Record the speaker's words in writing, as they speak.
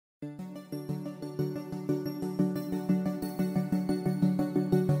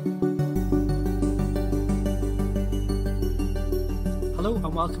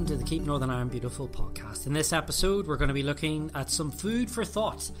and welcome to the Keep Northern Ireland Beautiful podcast. In this episode, we're going to be looking at some food for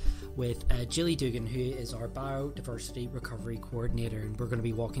thought with Jilly Dougan, who is our Biodiversity Recovery Coordinator, and we're going to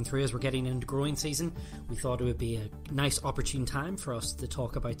be walking through as we're getting into growing season. We thought it would be a nice opportune time for us to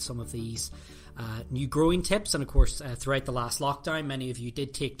talk about some of these new growing tips, and of course throughout the last lockdown many of you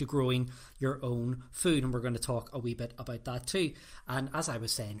did take to growing your own food, and we're going to talk a wee bit about that too. And as I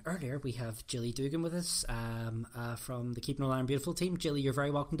was saying earlier, we have Jilly Dougan with us from the Keep Northern Ireland Beautiful team. Jilly, you're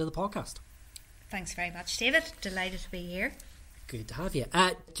very welcome to the podcast. Thanks very much, David. Delighted to be here. Good to have you.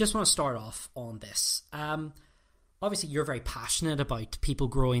 Just want to start off on this. Obviously, you're very passionate about people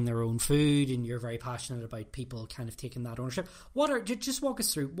growing their own food, and you're very passionate about people kind of taking that ownership. Just walk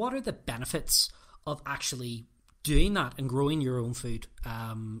us through, what are the benefits of actually doing that and growing your own food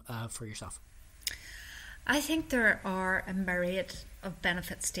for yourself? I think there are a myriad of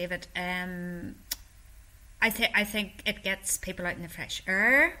benefits, David. I think it gets people out in the fresh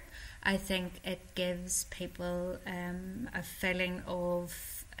air. I think it gives people a feeling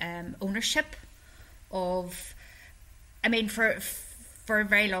of ownership of. I mean, for a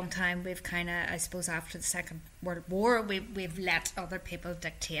very long time, we've kind of, I suppose, after the Second World War, we've let other people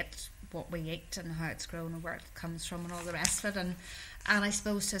dictate what we eat and how it's grown and where it comes from and all the rest of it. And I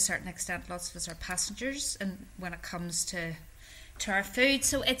suppose to a certain extent, lots of us are passengers, and when it comes to our food,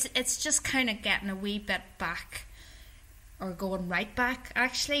 so it's just kind of getting a wee bit back, or going right back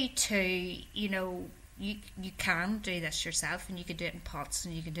actually to, you know, you can do this yourself, and you can do it in pots,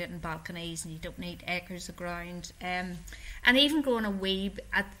 and you can do it in balconies, and you don't need acres of ground, and even growing a wee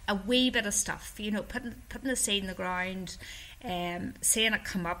bit of stuff, you know, putting the seed in the ground, seeing it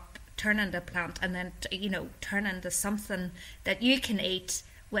come up, turn into a plant, and then, you know, turn into something that you can eat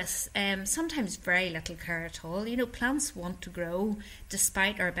with sometimes very little care at all. You know, plants want to grow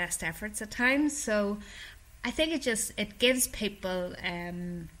despite our best efforts at times. So I think it gives people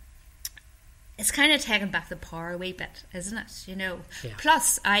it's kind of taking back the power a wee bit, isn't it? You know. Yeah.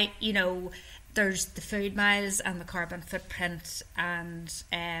 Plus, there's the food miles and the carbon footprint and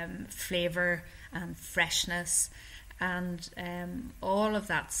flavour and freshness and all of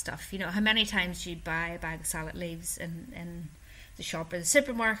that stuff. You know, how many times you buy a bag of salad leaves in the shop or the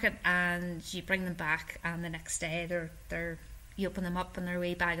supermarket, and you bring them back, and the next day they're you open them up and they're a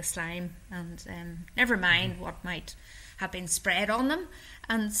wee bag of slime, and never mind what might have been sprayed on them.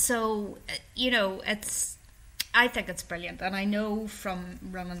 And so, you know, I think it's brilliant, and I know from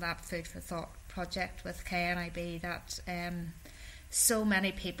running that Food for Thought project with KNIB that so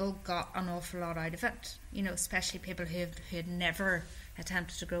many people got an awful lot out of it, you know, especially people who had never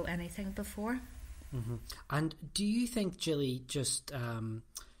attempted to grow anything before. Mm-hmm. And do you think, Jilly, just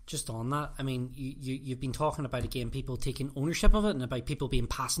on that, I mean, you've been talking about, again, people taking ownership of it and about people being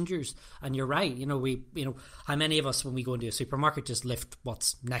passengers, and you're right. You know, how many of us, when we go into a supermarket, just lift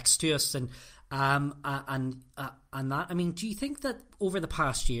what's next to us, and that. I mean, do you think that over the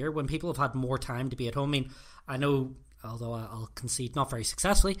past year, when people have had more time to be at home, I mean, I know, although I'll concede not very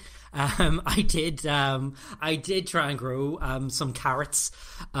successfully, I did try and grow some carrots,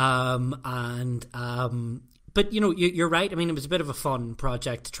 but, you know, you're right. I mean, it was a bit of a fun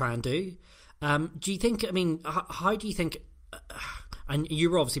project to try and do. Do you think, I mean, how do you think, and you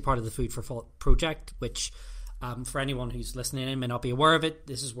were obviously part of the Food for Thought project, which for anyone who's listening in may not be aware of it,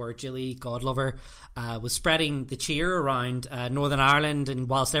 this is where Jilly, God love her, was spreading the cheer around Northern Ireland, and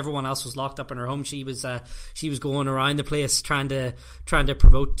whilst everyone else was locked up in her home, she was going around the place trying to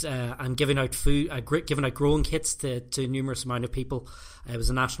promote and giving out food, giving out growing kits to a numerous amount of people. It was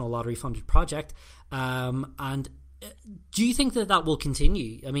a national lottery funded project. And do you think that will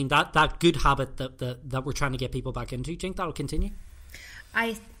continue? I mean, that good habit that we're trying to get people back into, do you think that'll continue?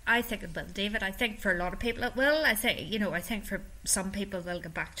 I think it will, David. I think for a lot of people it will. I think for some people they'll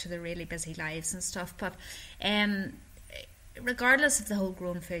get back to their really busy lives and stuff. But regardless of the whole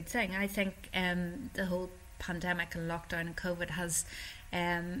grown food thing, I think the whole pandemic and lockdown and COVID has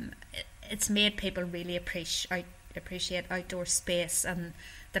it's made people really appreciate outdoor space and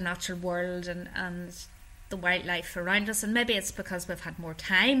the natural world and the wildlife around us. And maybe it's because we've had more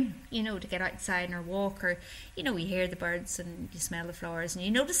time, you know, to get outside and or walk, or, you know, you hear the birds and you smell the flowers and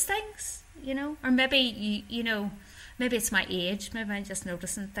you notice things, you know. Or maybe you know, maybe it's my age, maybe I'm just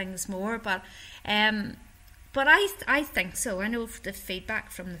noticing things more, but I think so. I know the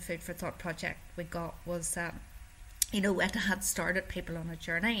feedback from the Food for Thought project we got was that, you know, it had started people on a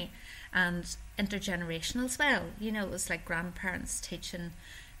journey, and intergenerational as well. You know, it was like grandparents teaching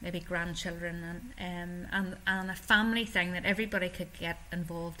maybe grandchildren, and a family thing that everybody could get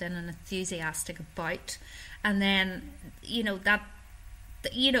involved in and enthusiastic about. And then, you know, that,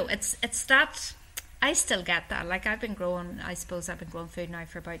 you know, it's that I still get that. Like, I've been growing food now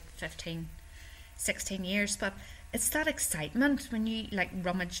for about 15, 16 years, but it's that excitement when you like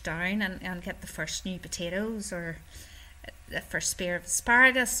rummage down and get the first new potatoes or the first spear of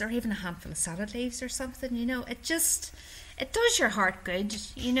asparagus or even a handful of salad leaves or something, you know. It does your heart good,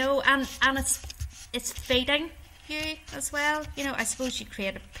 you know, and it's feeding you as well. You know, I suppose you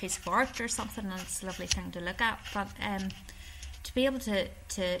create a piece of art or something and it's a lovely thing to look at, but to be able to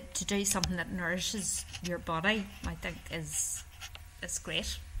do something that nourishes your body, I think is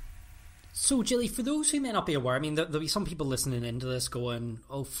great. So, Jilly, for those who may not be aware, I mean, there'll be some people listening into this going,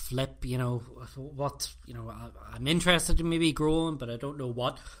 "Oh, flip, you know, I'm interested in maybe growing, but I don't know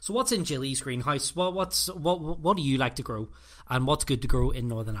what." So, what's in Jilly's greenhouse? What do you like to grow, and what's good to grow in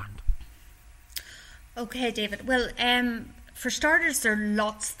Northern Ireland? Okay, David. Well, for starters, there are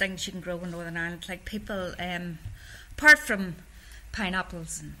lots of things you can grow in Northern Ireland. Like people, apart from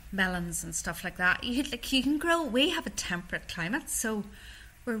pineapples and melons and stuff like that, you can grow. We have a temperate climate, so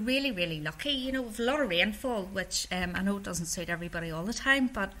we're really, really lucky. You know, we have a lot of rainfall, which I know it doesn't suit everybody all the time,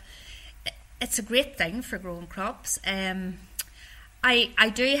 but it's a great thing for growing crops.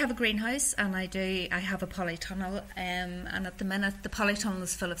 I do have a greenhouse, and I have a polytunnel, and at the minute the polytunnel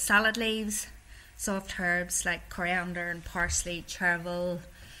is full of salad leaves, soft herbs like coriander and parsley, chervil,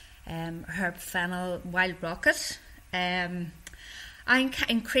 herb fennel, wild rocket. I'm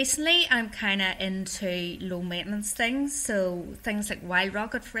kind of into low maintenance things, so things like wild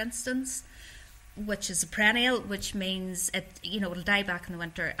rocket, for instance, which is a perennial, which means it'll die back in the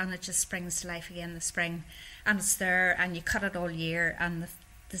winter and it just springs to life again in the spring, and it's there and you cut it all year and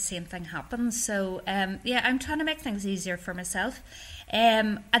the same thing happens. So I'm trying to make things easier for myself.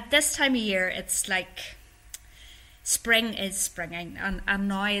 At this time of year, it's like spring is springing, and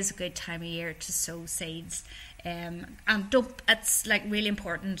now is a good time of year to sow seeds. And it's like really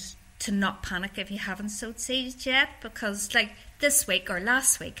important to not panic if you haven't sowed seeds yet, because like this week or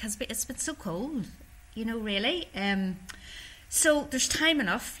last week it's been so cold, you know, really. So there's time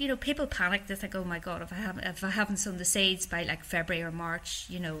enough. You know, people panic. They think, oh my God, if I haven't sown the seeds by like February or March,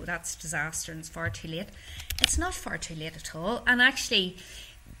 you know, that's disaster and it's far too late. It's not far too late at all. And actually,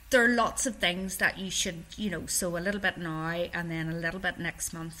 there are lots of things that you should, you know, sow a little bit now and then a little bit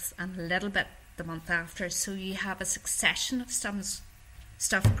next month and a little bit the month after, so you have a succession of some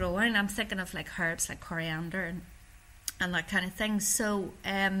stuff growing. I'm thinking of like herbs like coriander and that kind of thing. So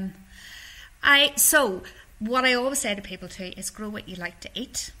what I always say to people too is grow what you like to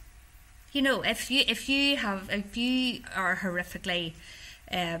eat. You know, if you are horrifically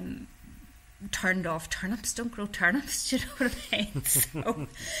turned off turnips, don't grow turnips. Do you know what I mean? So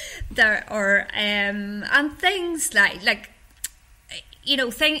there are and things like you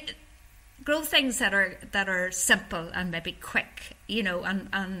know, grow things that are simple and maybe quick, you know,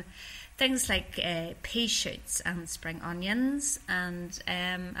 and things like pea shoots and spring onions, and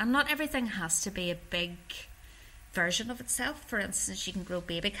not everything has to be a big version of itself. For instance, you can grow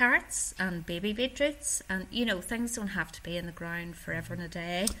baby carrots and baby beetroots, and you know, things don't have to be in the ground forever and a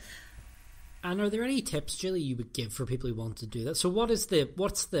day. And are there any tips, Jilly, you would give for people who want to do that? So what's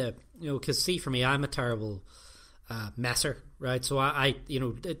the you know, because see, for me, I'm a terrible messer, right? So I you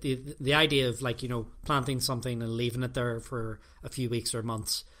know, the idea of like, you know, planting something and leaving it there for a few weeks or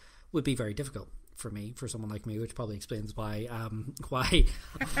months would be very difficult for someone like me, which probably explains why I'm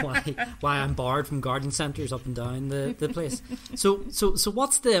barred from garden centres up and down the place. So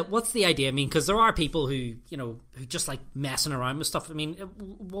what's the idea? I mean, because there are people who, you know, who just like messing around with stuff. I mean,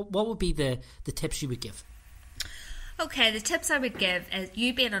 what would be the tips you would give? Okay, the tips I would give is,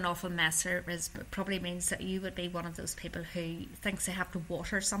 you being an awful messer probably means that you would be one of those people who thinks they have to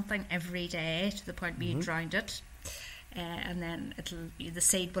water something every day to the point where you drowned it. And then the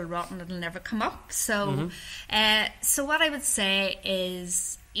seed will rot and it'll never come up. So, so what I would say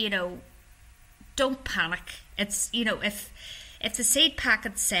is, you know, don't panic. It's, you know, if the seed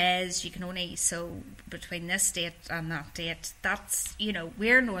packet says you can only sow between this date and that date, that's, you know,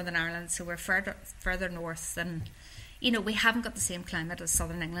 we're Northern Ireland, so we're further north than, you know, we haven't got the same climate as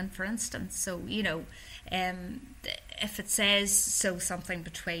Southern England, for instance. So, you know, if it says sow something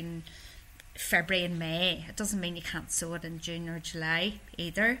between February and May, it doesn't mean you can't sow it in June or July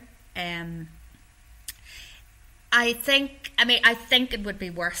either. I think it would be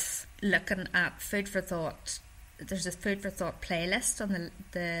worth looking at food for thought. There's a food for thought playlist on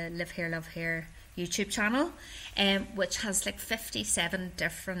the Live Here Love Here YouTube channel, which has like 57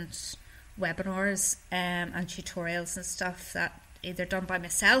 different webinars and tutorials and stuff that either done by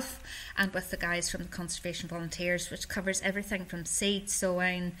myself and with the guys from the Conservation Volunteers, which covers everything from seed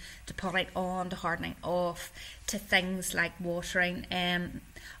sowing to potting on to hardening off to things like watering.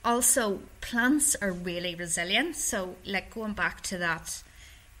 Also, plants are really resilient. So, like going back to that,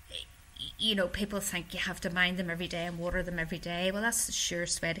 you know, people think you have to mind them every day and water them every day. Well, that's the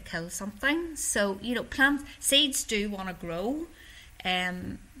surest way to kill something. So, you know, seeds do want to grow,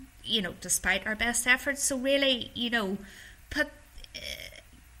 you know, despite our best efforts. So really, you know,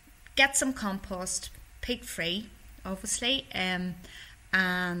 get some compost, peat free, obviously, and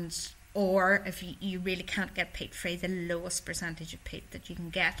or if you really can't get peat free, the lowest percentage of peat that you can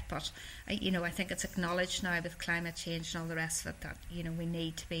get. But you know, I think it's acknowledged now with climate change and all the rest of it that, you know, we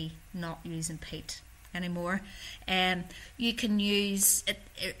need to be not using peat anymore. You can use it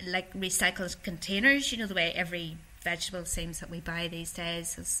like recycled containers. You know, the way every vegetable seems that we buy these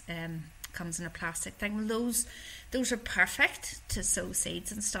days comes in a plastic thing. Well, those are perfect to sow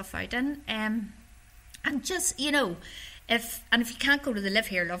seeds and stuff out in. And just, you know, if you can't go to the Live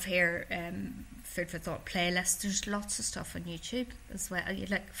Here, Love Here Food for Thought playlist, there's lots of stuff on YouTube as well. You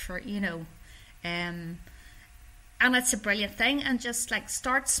look for, you know, and it's a brilliant thing. And just like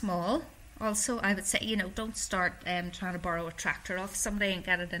start small. Also, I would say, you know, don't start trying to borrow a tractor off somebody and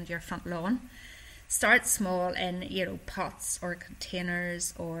get it into your front lawn. Start small in, you know, pots or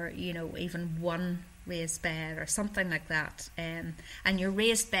containers, or, you know, even one raised bed or something like that. And your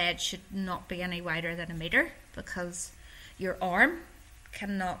raised bed should not be any wider than a metre, because your arm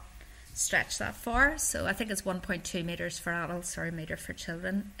cannot stretch that far. So I think it's 1.2 metres for adults or a metre for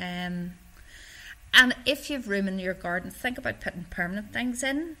children. And if you've room in your garden, think about putting permanent things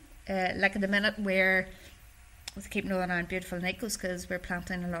in. Like at the minute, we're with Keep Northern Ireland Beautiful in Eco Schools, we're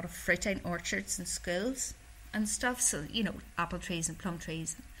planting a lot of fruiting orchards in schools and stuff. So, you know, apple trees and plum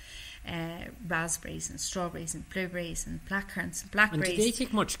trees, raspberries and strawberries and blueberries and blackcurrants and blackberries. And do they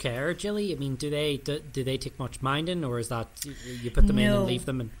take much care, Jilly? I mean, do they take much minding, or is that you put them in and leave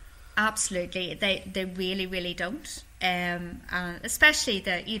them in? Absolutely, they really, really don't. And especially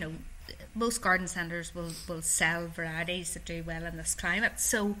the, you know, most garden centres will sell varieties that do well in this climate.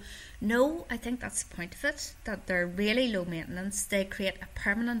 So no, I think that's the point of it, that they're really low maintenance. They create a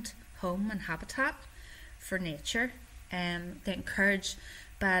permanent home and habitat for nature. They encourage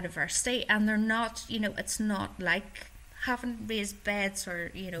biodiversity, and they're not, you know, it's not like having raised beds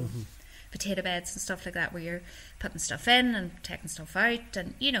or, you know, potato beds and stuff like that, where you're putting stuff in and taking stuff out,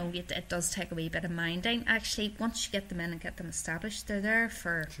 and, you know, it does take a wee bit of minding. Actually, once you get them in and get them established, they're there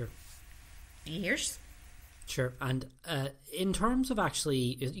for years. Sure. And in terms of,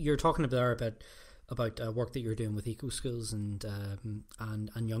 actually, you're talking about work that you're doing with eco schools and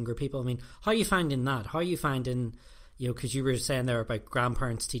younger people. I mean, how are you finding that? How are you finding, you know, because you were saying there about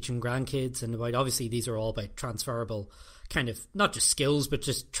grandparents teaching grandkids, and about, obviously these are all about transferable kind of, not just skills, but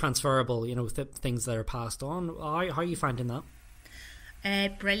just transferable, you know, things that are passed on. How are you finding that?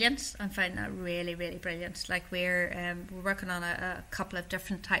 Brilliant. I'm finding that really, really brilliant. Like we're working on a couple of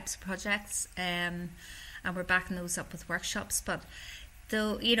different types of projects, and we're backing those up with workshops. But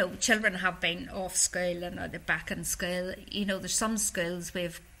though, you know, children have been off school and they're back in school, you know, there's some schools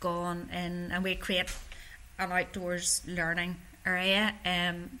we've gone in and we create an outdoors learning area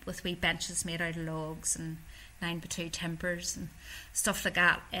with wee benches made out of logs and 9x2 timbers and stuff like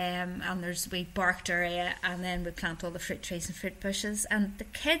that, and there's a wee barked area, and then we plant all the fruit trees and fruit bushes, and the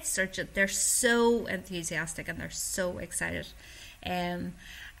kids are they're so enthusiastic and they're so excited, and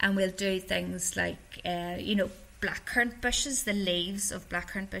we'll do things like you know, blackcurrant bushes. The leaves of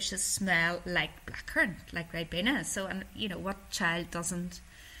blackcurrant bushes smell like blackcurrant, like ribena. So, and you know, what child doesn't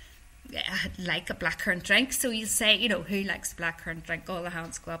like a blackcurrant drink? So you say, you know, who likes a blackcurrant drink? All the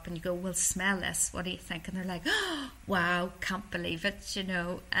hands go up, and you go, well, smell this, what do you think? And they're like, oh, wow, can't believe it, you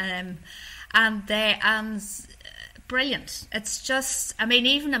know. And brilliant. It's just, I mean,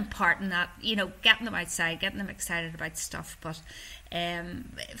 even imparting that, you know, getting them outside, getting them excited about stuff, but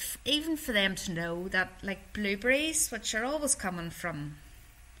even for them to know that, like, blueberries, which are always coming from,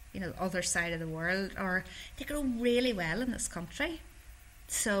 you know, the other side of the world, or they grow really well in this country.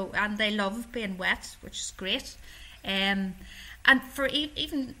 So, and they love being wet, which is great. And for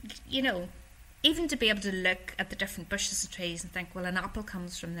even, you know, even to be able to look at the different bushes and trees and think, well, an apple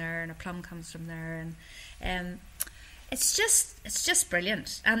comes from there and a plum comes from there, and it's just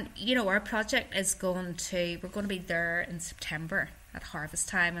brilliant. And you know, our project is we're going to be there in September at harvest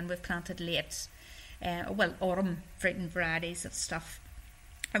time, and we've planted late, autumn fruiting varieties of stuff,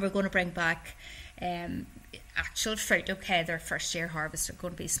 and we're going to bring back actual fruit. Okay, their first year harvest are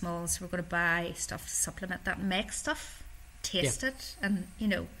going to be small, so we're going to buy stuff to supplement that and make stuff, taste it, and, you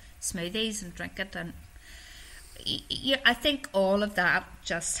know, smoothies and drink it. And yeah, I think all of that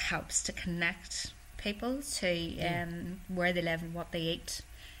just helps to connect people to where they live and what they eat,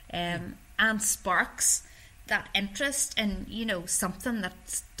 and sparks that interest in, you know, something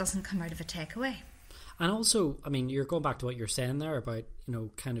that doesn't come out of a takeaway. And also, I mean, you're going back to what you're saying there about, you know,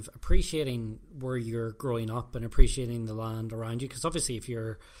 kind of appreciating where you're growing up and appreciating the land around you. Because obviously, if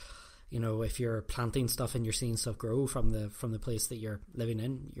you're planting stuff and you're seeing stuff grow from the place that you're living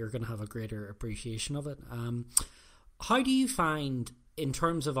in, you're going to have a greater appreciation of it. How do you find, in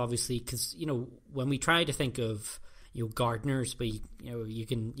terms of, obviously, because, you know, when we try to think of, you know, gardeners, you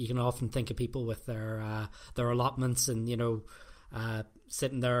can often think of people with their allotments and, you know,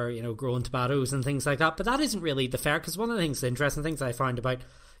 sitting there, you know, growing tomatoes and things like that. But that isn't really the fair, because one of the interesting things I found about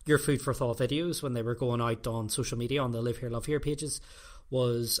your Food for Thought videos when they were going out on social media, on the Live Here, Love Here pages,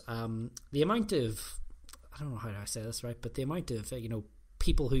 was the amount of, I don't know how I say this right, but the amount of, you know,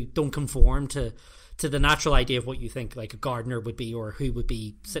 people who don't conform to the natural idea of what you think like a gardener would be, or who would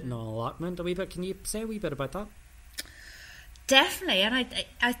be sitting on an allotment a wee bit. Can you say a wee bit about that? Definitely, and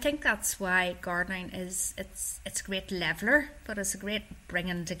I think that's why gardening is it's a great leveler, but it's a great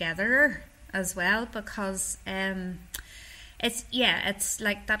bringing together as well, because it's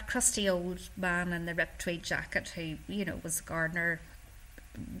like that crusty old man in the ripped tweed jacket who, you know, was a gardener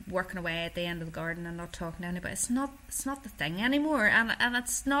working away at the end of the garden and not talking to anybody. It's not the thing anymore, and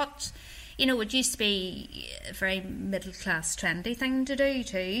it's not, you know, it used to be a very middle class trendy thing to do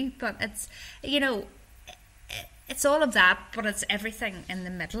too, but it's, you know, it's all of that, but it's everything in the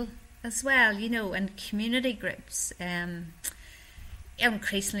middle as well, you know. And community groups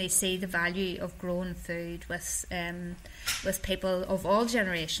increasingly see the value of growing food with people of all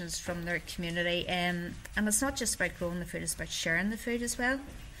generations from their community, and it's not just about growing the food; it's about sharing the food as well.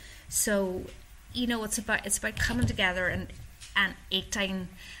 So, you know, it's about coming together and eating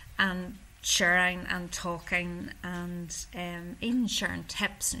and sharing and talking, and even sharing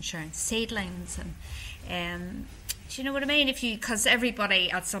tips and sharing seedlings and. Do you know what I mean? Because everybody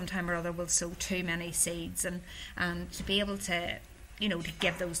at some time or other will sow too many seeds, and to be able to, you know, to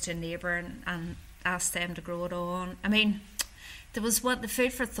give those to a neighbour and ask them to grow it on. I mean, there was the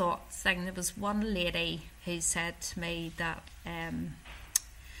Food for Thought thing. There was one lady who said to me that,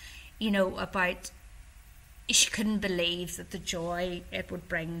 you know, about she couldn't believe that the joy it would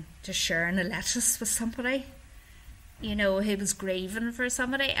bring to sharing a lettuce with somebody, you know, who was grieving for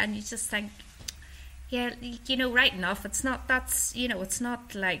somebody, and you just think, yeah, you know, right enough, it's not, that's, you know, it's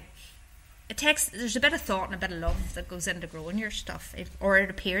not like, there's a bit of thought and a bit of love that goes into growing your stuff, or it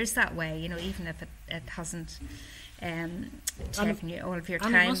appears that way, you know, even if it hasn't taken you all of your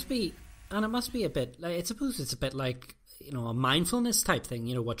time. And it must be a bit, like, I suppose it's a bit like, you know, a mindfulness type thing,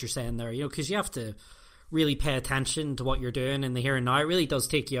 you know, what you're saying there, you know, because you have to really pay attention to what you're doing in the here and now. It really does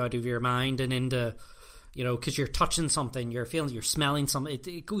take you out of your mind and into, you know, because you're touching something, you're feeling, you're smelling something.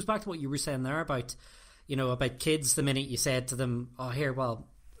 It goes back to what you were saying there about, you know, about kids. The minute you said to them, "Oh, here, well,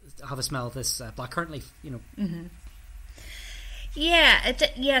 have a smell of this blackcurrant leaf," you know. Mm-hmm. Yeah,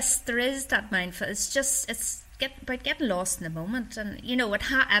 yes, there is that mindful. It's just about getting lost in the moment, and you know,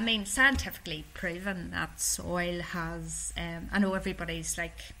 I mean, scientifically proven that soil has. I know everybody's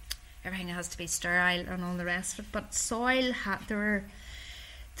like, everything has to be sterile and all the rest of it, but soil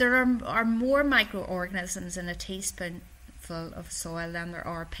there are more microorganisms in a teaspoonful of soil than there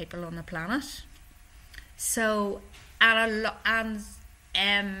are people on the planet. So, a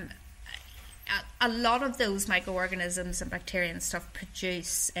lot of those microorganisms and bacteria and stuff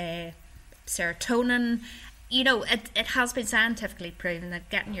produce serotonin. You know, it has been scientifically proven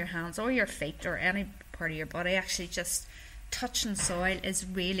that getting your hands or your feet or any part of your body, actually just touching soil, is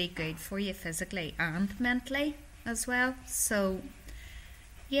really good for you physically and mentally as well. So,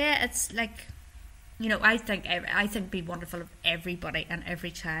 yeah, it's like, you know, I think it'd be wonderful if everybody and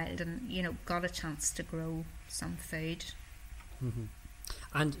every child, and you know, got a chance to grow some food. Mm-hmm.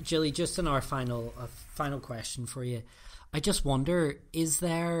 And Jilly, just in our final question for you, I just wonder: is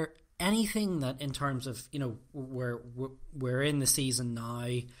there anything that, in terms of, you know, we're in the season now?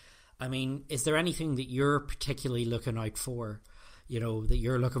 I mean, is there anything that you're particularly looking out for? You know, that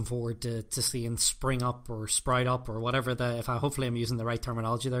you're looking forward to seeing spring up or sprout up or whatever hopefully I'm using the right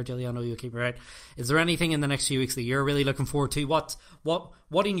terminology there, Jilly. I know you'll keep me right. Is there anything in the next few weeks that you're really looking forward to? What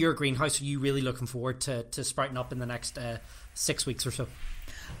in your greenhouse are you really looking forward to sprouting up in the next 6 weeks or so?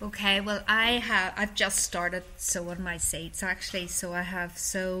 Okay, well, I've just started sowing my seeds actually. So I have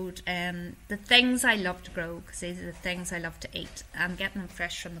sowed the things I love to grow, because these are the things I love to eat. I'm getting them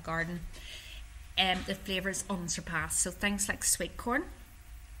fresh from the garden. The flavour is unsurpassed. So things like sweet corn,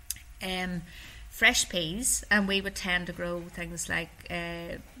 fresh peas, and we would tend to grow things like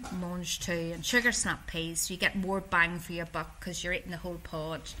mange too and sugar snap peas, so you get more bang for your buck because you're eating the whole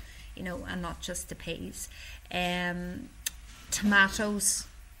pod, you know, and not just the peas. Tomatoes,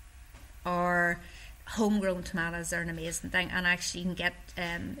 or homegrown tomatoes, are an amazing thing. And actually you can get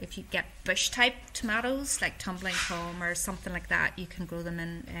if you get bush type tomatoes like tumbling tom or something like that, you can grow them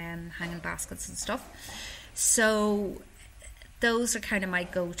in hanging baskets and stuff. So those are kind of my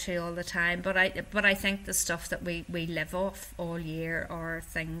go-to all the time, but I think the stuff that we live off all year are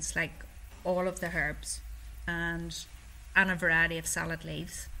things like all of the herbs and a variety of salad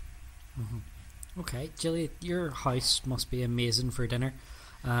leaves. Okay, Jilly, your house must be amazing for dinner.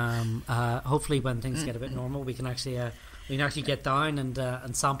 Hopefully when things get a bit normal, we can actually get down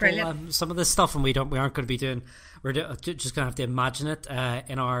and sample some of this stuff, and we aren't going to be doing. We're just going to have to imagine it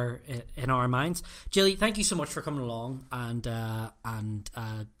in our minds. Jilly, thank you so much for coming along and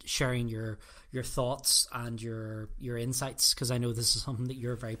sharing your thoughts and your insights, because I know this is something that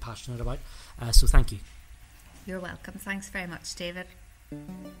you're very passionate about. So thank you. You're welcome. Thanks very much, David.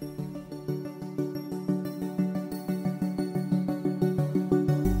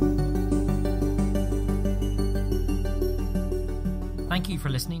 Thank you for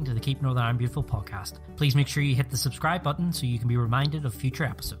listening to the Keep Northern Ireland Beautiful podcast. Please make sure you hit the subscribe button so you can be reminded of future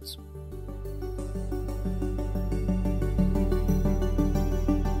episodes.